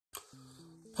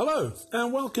Hello,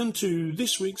 and welcome to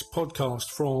this week's podcast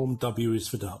from W is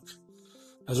for Duck.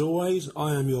 As always,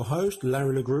 I am your host,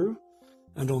 Larry LeGroux,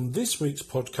 and on this week's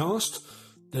podcast,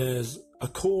 there's a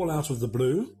call out of the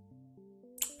blue,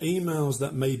 emails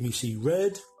that made me see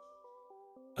red,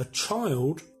 a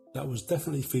child that was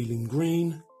definitely feeling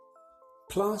green,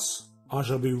 plus I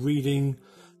shall be reading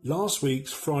last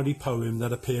week's Friday poem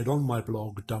that appeared on my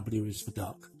blog, W is for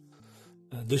Duck.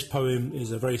 This poem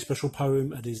is a very special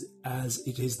poem, as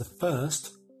it is the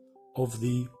first of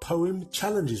the Poem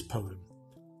Challenges poem,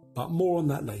 but more on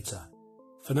that later.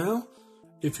 For now,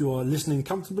 if you are listening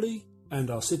comfortably and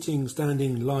are sitting,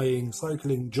 standing, lying,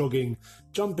 cycling, jogging,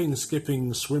 jumping,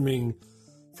 skipping, swimming,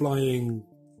 flying,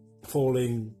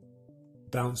 falling,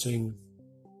 bouncing,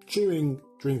 chewing,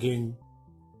 drinking,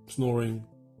 snoring,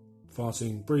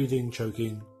 farting, breathing,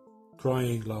 choking,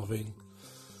 crying, laughing,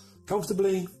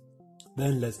 comfortably,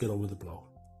 then let's get on with the blog.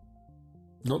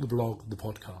 Not the blog, the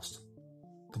podcast.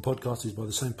 The podcast is by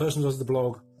the same person as the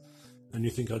blog, and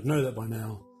you think I'd know that by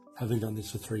now, having done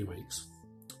this for 3 weeks.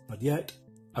 But yet,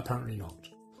 apparently not.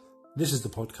 This is the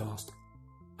podcast,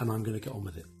 and I'm going to get on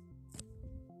with it.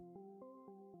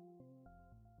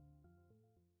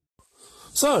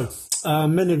 So,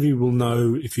 many of you will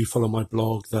know, if you follow my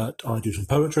blog, that I do some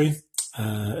poetry.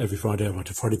 Every Friday I write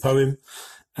a Friday poem.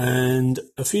 And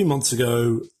a few months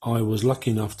ago, I was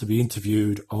lucky enough to be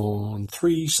interviewed on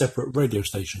 3 separate radio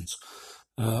stations,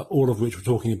 all of which were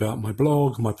talking about my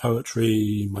blog, my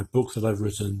poetry, my book that I've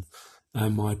written,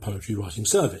 and my poetry writing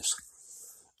service.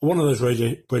 One of those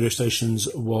radio stations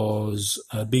was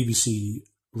BBC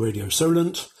Radio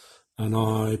Solent, and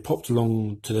I popped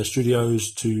along to their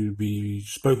studios to be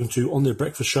spoken to on their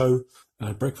breakfast show,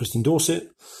 Breakfast in Dorset,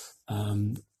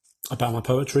 about my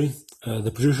poetry.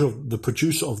 The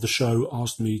producer of the show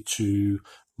asked me to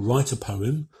write a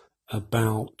poem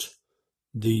about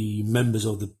the members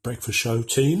of the breakfast show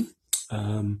team.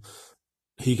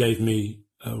 He gave me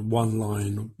one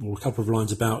line or a couple of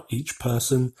lines about each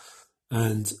person,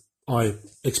 and I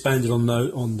expanded on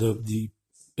the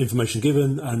information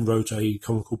given and wrote a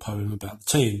comical poem about the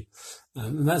team.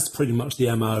 And that's pretty much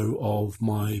the MO of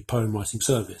my poem writing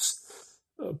service.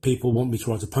 People want me to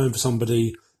write a poem for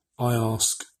somebody. I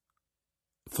ask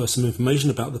for some information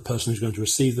about the person who's going to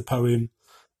receive the poem,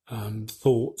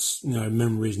 thoughts,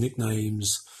 memories,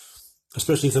 nicknames,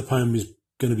 especially if the poem is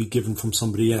going to be given from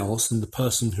somebody else, and the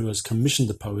person who has commissioned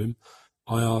the poem,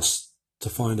 I ask to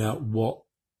find out what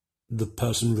the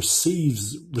person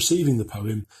receiving the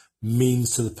poem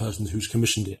means to the person who's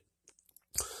commissioned it.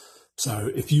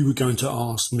 So if you were going to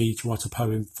ask me to write a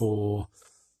poem for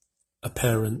a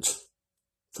parent,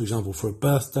 for example, for a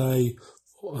birthday,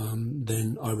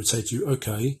 then I would say to you,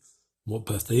 okay, what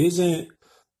birthday is it?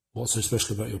 What's so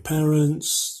special about your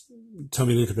parents? Tell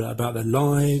me a little bit about their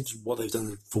lives, what they've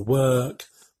done for work,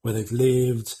 where they've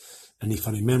lived, any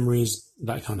funny memories,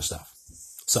 that kind of stuff.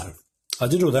 So I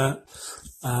did all that,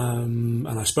 and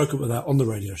I spoke about that on the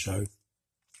radio show.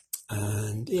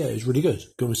 And yeah, it was really good.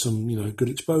 Got me some, good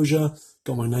exposure,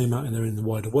 got my name out in there in the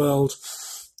wider world,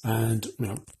 and,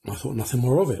 I thought nothing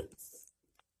more of it.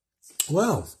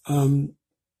 Well,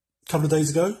 a couple of days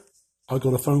ago, I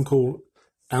got a phone call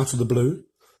out of the blue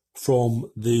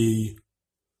from the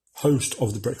host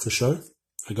of the breakfast show,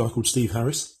 a guy called Steve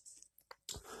Harris,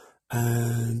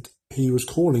 and he was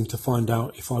calling to find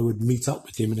out if I would meet up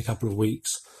with him in a couple of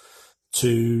weeks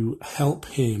to help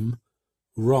him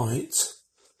write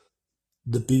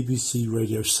the BBC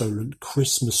Radio Solent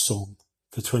Christmas song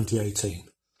for 2018.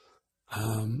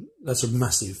 That's a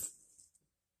massive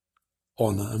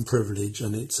honour and privilege,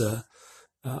 and it's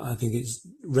I think it's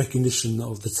recognition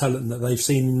of the talent that they've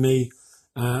seen in me,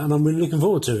 and I'm really looking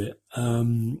forward to it.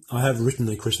 I have written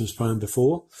a Christmas poem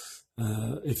before.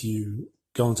 If you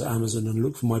go onto Amazon and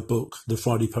look for my book, The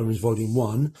Friday Poems Volume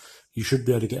 1, you should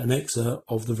be able to get an excerpt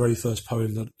of the very first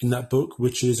poem in that book,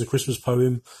 which is a Christmas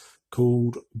poem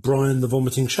called Brian the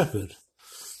Vomiting Shepherd.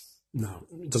 Now,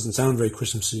 it doesn't sound very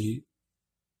Christmassy,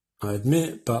 I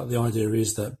admit, but the idea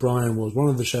is that Brian was one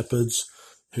of the shepherds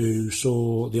who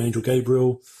saw the angel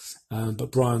Gabriel,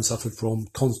 but Brian suffered from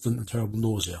constant and terrible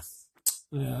nausea.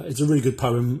 It's a really good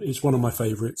poem. It's one of my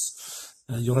favourites.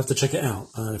 You'll have to check it out.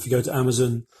 If you go to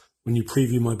Amazon, when you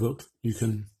preview my book, you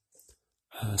can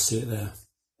see it there.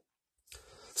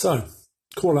 So,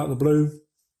 call out the blue.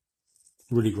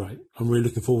 Really great. I'm really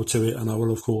looking forward to it, and I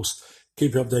will, of course,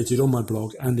 keep you updated on my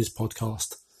blog and this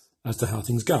podcast as to how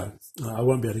things go. I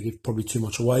won't be able to give probably too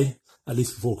much away, at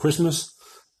least before Christmas,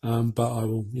 but I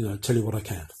will, tell you what I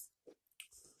can.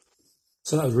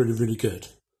 So that was really, really good.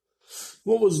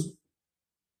 What was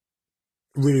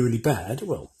really, really bad,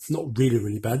 well, not really,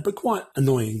 really bad, but quite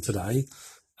annoying today,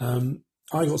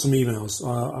 I got some emails.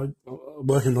 I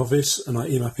work in an office and I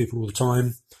email people all the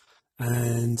time.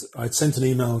 And I'd sent an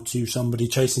email to somebody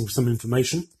chasing for some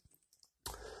information.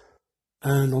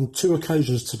 And on 2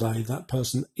 occasions today, that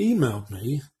person emailed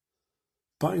me,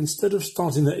 but instead of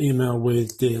starting the email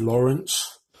with "Dear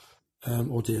Lawrence,"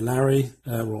 or "Dear Larry,"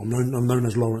 well, I'm known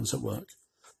as Lawrence at work,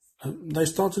 they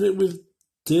started it with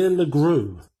 "Dear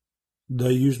LeGroux."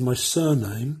 They used my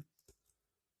surname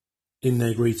in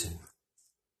their greeting.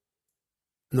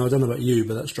 Now, I don't know about you,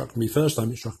 but that struck me first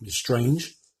time. It struck me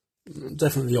strange,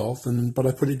 definitely off, but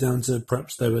I put it down to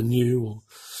perhaps they were new or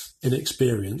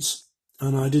inexperienced,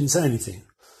 and I didn't say anything.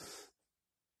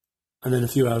 And then a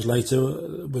few hours later,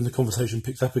 when the conversation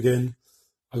picked up again,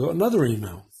 I got another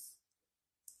email.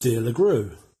 "Dear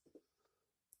LeGroux."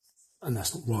 And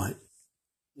that's not right.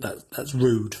 That's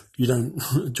rude. You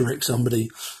don't direct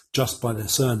somebody just by their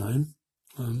surname,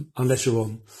 unless you're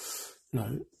on,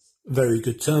 very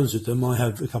good terms with them. I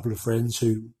have a couple of friends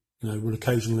who, would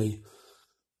occasionally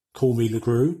call me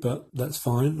LeGroux, but that's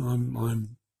fine.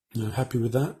 I'm happy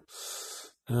with that.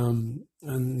 And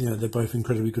they're both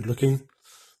incredibly good looking.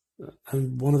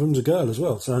 And one of them's a girl as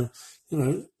well. So, I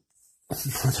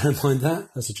don't mind that.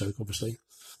 That's a joke, obviously.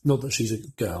 Not that she's a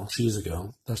girl. She is a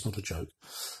girl. That's not a joke.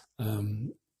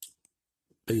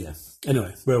 But yeah.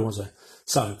 Anyway, where was I?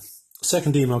 So,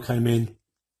 second email came in.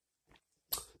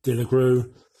 "Dear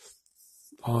LeGroux."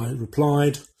 I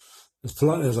replied as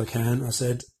politely as I can. I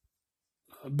said,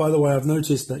 "By the way, I've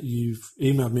noticed that you've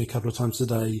emailed me a couple of times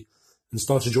today and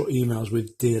started your emails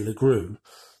with "Dear LeGroux.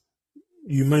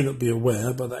 You may not be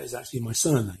aware, but that is actually my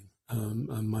surname.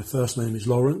 And my first name is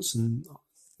Lawrence, and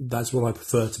that's what I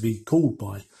prefer to be called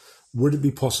by. Would it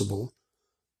be possible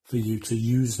for you to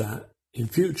use that in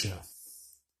future?"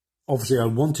 Obviously, I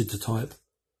wanted to type,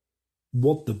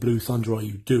 "What the blue thunder are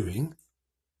you doing?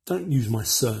 Don't use my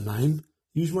surname.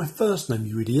 Use my first name,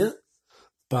 you idiot."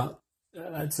 But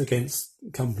that's against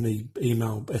company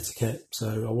email etiquette,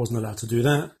 so I wasn't allowed to do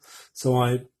that. So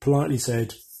I politely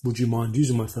said, "Would you mind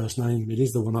using my first name? It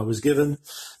is the one I was given.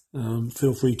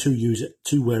 Feel free to use it,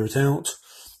 to wear it out.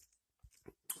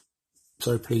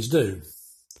 So please do."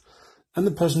 And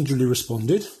the person duly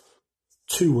responded,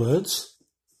 2 words,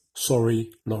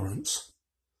 "Sorry, Lawrence."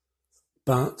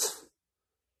 But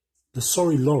the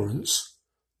 "Sorry, Lawrence"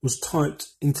 was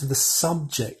typed into the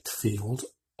subject field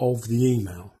of the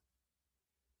email.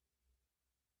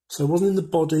 So it wasn't in the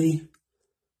body.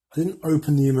 I didn't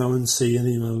open the email and see an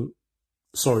email,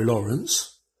 "Sorry,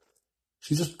 Lawrence."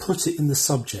 She just put it in the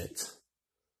subject.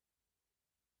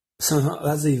 So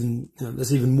that's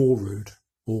even more rude,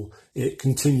 or it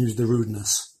continues the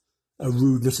rudeness, a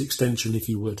rudeness extension, if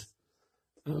you would.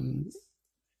 I'm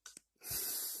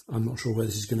not sure where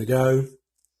this is going to go.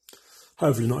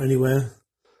 Hopefully not anywhere.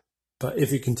 But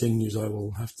if it continues, I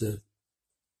will have to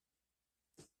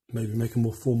maybe make a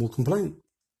more formal complaint.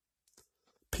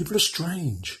 People are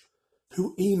strange.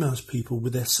 Who emails people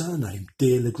with their surname,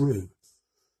 "Dear LeGroux"?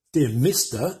 Dear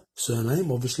Mr.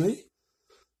 Surname, obviously,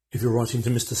 if you're writing to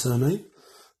Mr. Surname.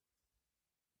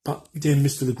 But "Dear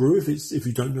Mr. LeGroux," if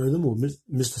you don't know them, or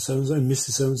Mr. So-and-so, Mr.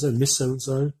 So-and-so, Miss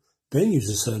So-and-so, then use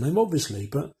the surname, obviously.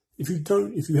 But if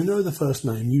you know the first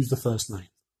name, use the first name.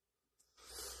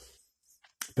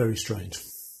 Very strange.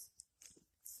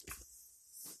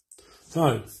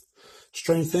 So,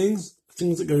 strange things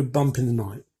that go bump in the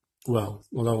night. Well,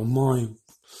 although on my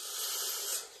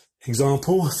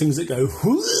example, things that go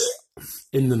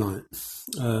in the night.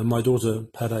 My daughter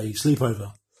had a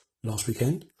sleepover last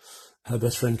weekend. Her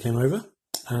best friend came over,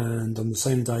 and on the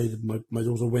same day, my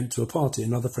daughter went to a party,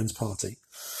 another friend's party.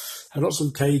 Had lots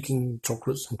of cake and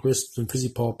chocolates and crisps and fizzy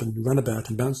pop, and ran about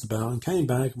and bounced about and came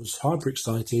back, was hyper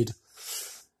excited,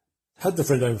 had the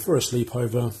friend over for a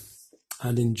sleepover,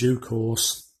 and in due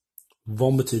course,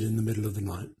 vomited in the middle of the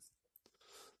night.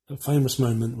 A famous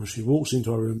moment where she walks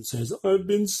into our room and says, "I've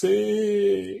been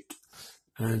sick,"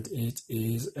 and it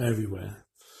is everywhere.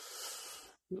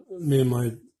 Me and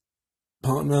my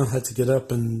partner had to get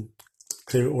up and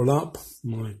clear it all up.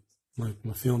 My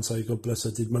fiancée, God bless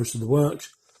her, did most of the work,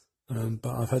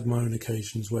 but I've had my own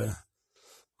occasions where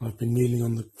I've been kneeling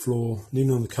on the floor,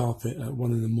 kneeling on the carpet at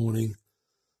 1 a.m,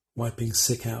 wiping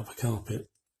sick out of a carpet.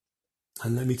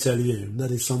 And let me tell you,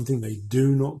 that is something they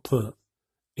do not put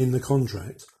in the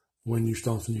contract when you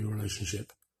start a new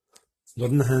relationship. It's not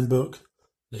in the handbook.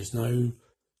 There's no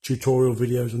tutorial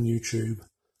videos on YouTube.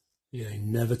 They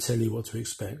never tell you what to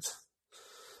expect.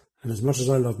 And as much as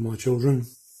I love my children,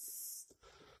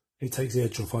 it takes the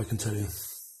edge off, I can tell you.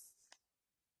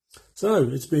 So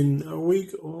it's been a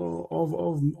week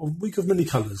of many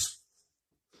colours.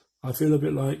 I feel a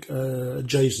bit like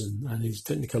Jason and his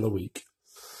Technicolor week.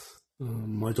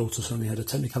 My daughter certainly had a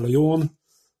Technicolor yawn.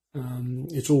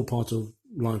 It's all part of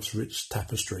life's rich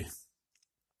tapestry.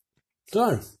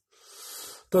 So,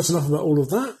 that's enough about all of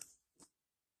that.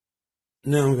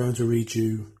 Now I'm going to read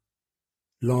you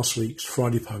last week's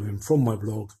Friday poem from my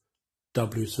blog,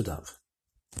 W's for Duck.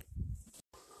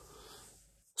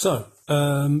 So,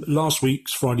 last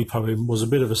week's Friday poem was a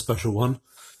bit of a special one.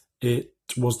 It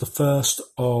was the first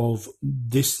of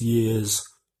this year's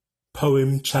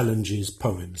Poem Challenges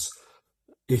poems.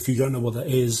 If you don't know what that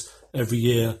is, every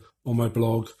year on my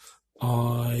blog,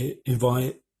 I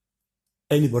invite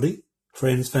anybody,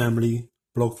 friends, family,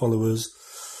 blog followers,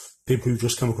 people who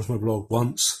just come across my blog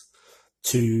once,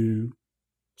 to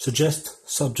suggest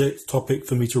subject, topic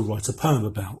for me to write a poem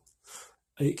about.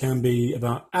 It can be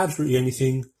about absolutely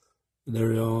anything.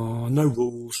 There are no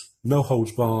rules, no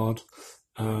holds barred.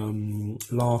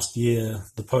 Last year,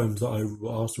 the poems that I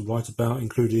was asked to write about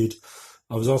included,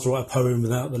 I was asked to write a poem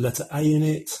without the letter A in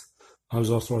it. I was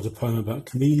asked to write a poem about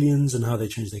chameleons and how they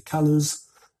change their colours.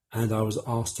 And I was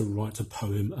asked to write a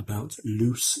poem about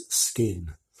loose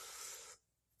skin.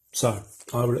 So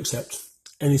I will accept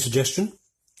any suggestion.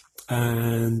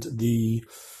 And the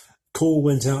call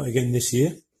went out again this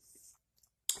year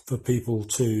for people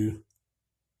to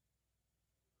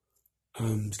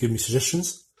give me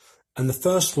suggestions. And the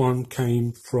first one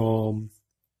came from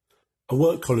a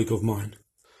work colleague of mine.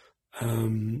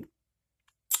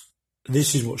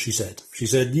 This is what she said. She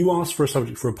said, "You asked for a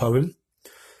subject for a poem.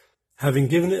 Having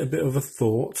given it a bit of a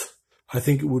thought, I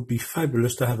think it would be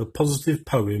fabulous to have a positive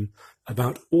poem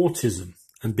about autism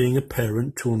and being a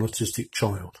parent to an autistic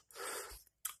child.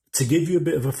 To give you a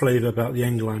bit of a flavour about the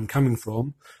angle I'm coming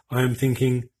from, I am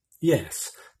thinking,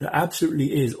 yes, there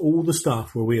absolutely is all the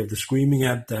stuff where we have the screaming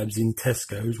abdabs in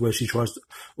Tesco's where she tries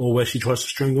to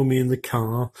strangle me in the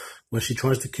car, where she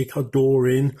tries to kick her door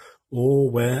in,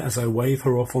 or where, as I wave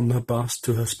her off on the bus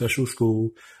to her special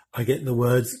school, I get the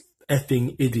words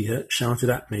effing idiot shouted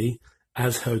at me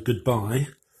as her goodbye."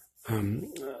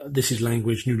 This is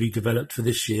language newly developed for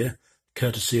this year,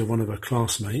 courtesy of one of her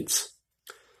classmates.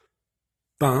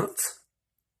 But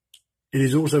it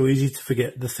is also easy to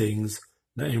forget the things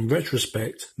that in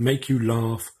retrospect make you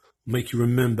laugh, make you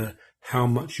remember how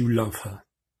much you love her.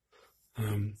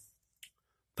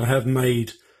 They have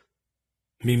made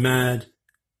me mad,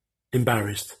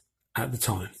 embarrassed at the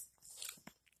time.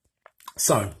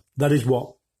 So that is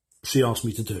what she asked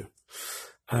me to do.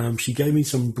 She gave me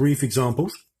some brief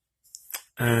examples,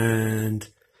 and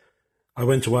I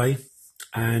went away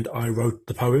and I wrote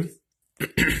the poem,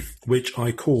 which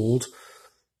I called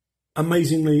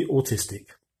Amazingly Autistic.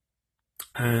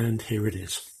 And here it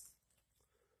is.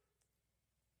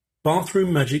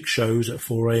 Bathroom magic shows at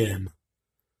 4 a.m.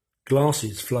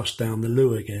 Glasses flushed down the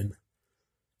loo again.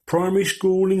 Primary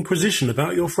school inquisition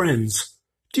about your friends.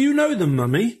 Do you know them,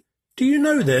 Mummy? Do you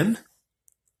know them?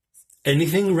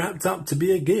 Anything wrapped up to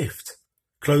be a gift.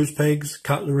 Clothes pegs,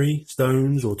 cutlery,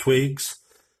 stones or twigs.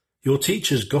 Your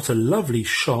teacher's got a lovely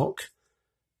shock.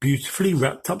 Beautifully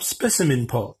wrapped up specimen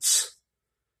pots.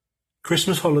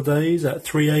 Christmas holidays at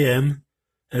 3 a.m.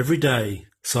 Every day,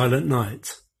 silent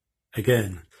night.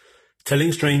 Again,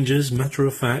 telling strangers, matter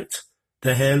of fact,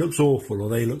 their hair looks awful or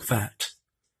they look fat.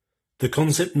 The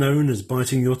concept known as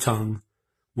biting your tongue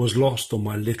was lost on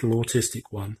my little autistic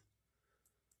one.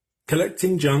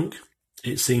 Collecting junk,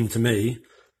 it seemed to me,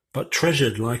 but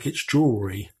treasured like its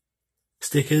jewellery.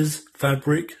 Stickers,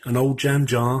 fabric, an old jam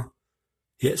jar,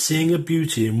 yet seeing a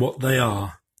beauty in what they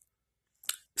are.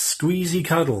 Squeezy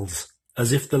cuddles,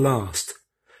 as if the last.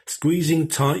 Squeezing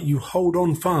tight, you hold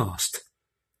on fast.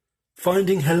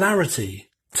 Finding hilarity,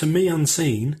 to me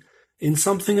unseen, in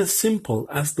something as simple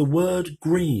as the word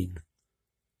green.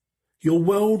 Your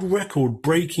world record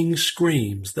breaking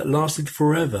screams that lasted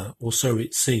forever, or so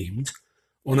it seemed.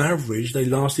 On average, they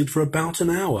lasted for about an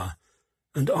hour,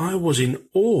 and I was in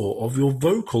awe of your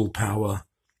vocal power.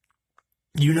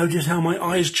 You know just how my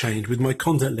eyes change with my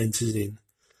contact lenses in.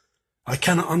 I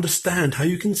cannot understand how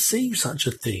you conceive such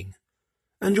a thing.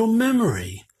 And your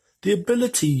memory, the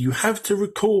ability you have to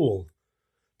recall,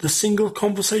 the single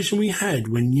conversation we had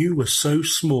when you were so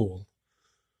small.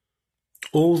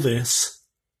 All this,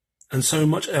 and so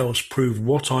much else, prove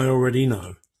what I already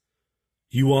know.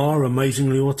 You are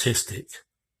amazingly autistic,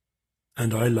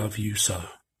 and I love you so.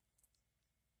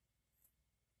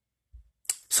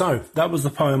 So, that was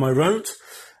the poem I wrote.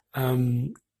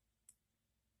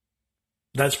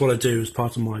 That's what I do as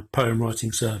part of my poem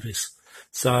writing service.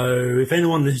 So if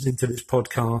anyone listening to this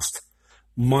podcast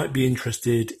might be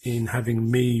interested in having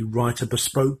me write a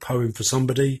bespoke poem for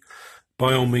somebody,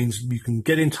 by all means, you can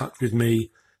get in touch with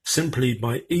me simply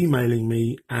by emailing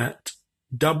me at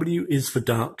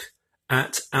wisforduck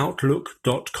at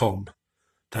outlook.com.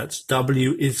 That's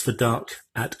W is for duck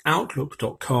at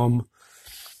outlook.com.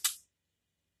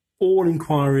 All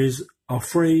inquiries are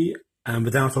free and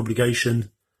without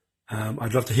obligation.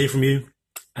 I'd love to hear from you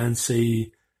and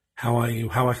see how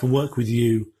I can work with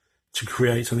you to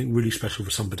create something really special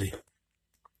for somebody.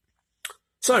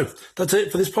 So that's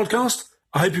it for this podcast.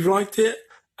 I hope you've liked it.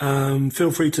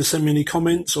 Feel free to send me any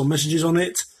comments or messages on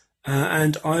it,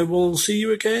 and I will see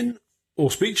you again or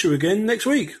speak to you again next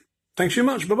week. Thanks very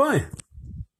much. Bye-bye.